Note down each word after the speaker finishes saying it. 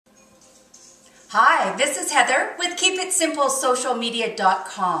Hi, this is Heather with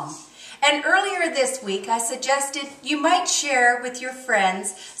KeepItSimpleSocialMedia.com. And earlier this week I suggested you might share with your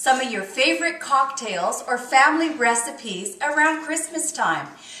friends some of your favorite cocktails or family recipes around Christmas time.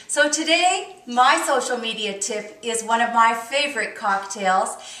 So today my social media tip is one of my favorite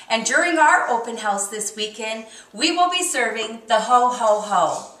cocktails, and during our open house this weekend we will be serving the Ho Ho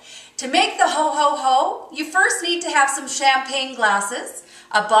Ho. To make the Ho Ho Ho, you first need to have some champagne glasses,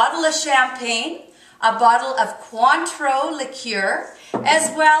 a bottle of champagne, a bottle of Cointreau liqueur, as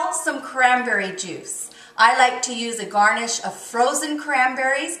well some cranberry juice. I like to use a garnish of frozen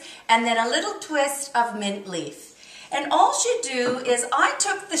cranberries and then a little twist of mint leaf. And all you do is I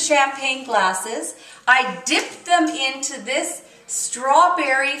took the champagne glasses, I dipped them into this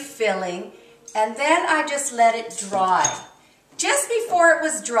strawberry filling, and then I just let it dry. Just before it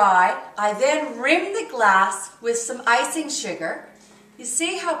was dry, I then rimmed the glass with some icing sugar. You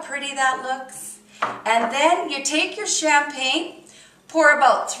see how pretty that looks? And then you take your champagne, pour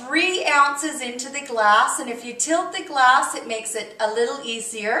about 3 ounces into the glass, and if you tilt the glass, it makes it a little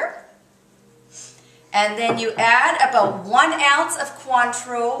easier. And then you add about 1 ounce of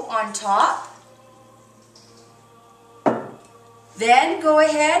Cointreau on top. Then go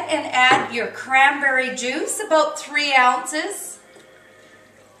ahead and add your cranberry juice, about 3 ounces.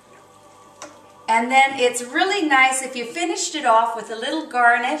 And then it's really nice if you finished it off with a little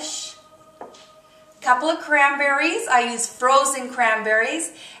garnish. Couple of cranberries, I use frozen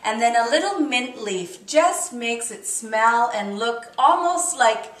cranberries, and then a little mint leaf. Just makes it smell and look almost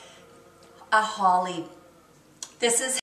like a holly. This is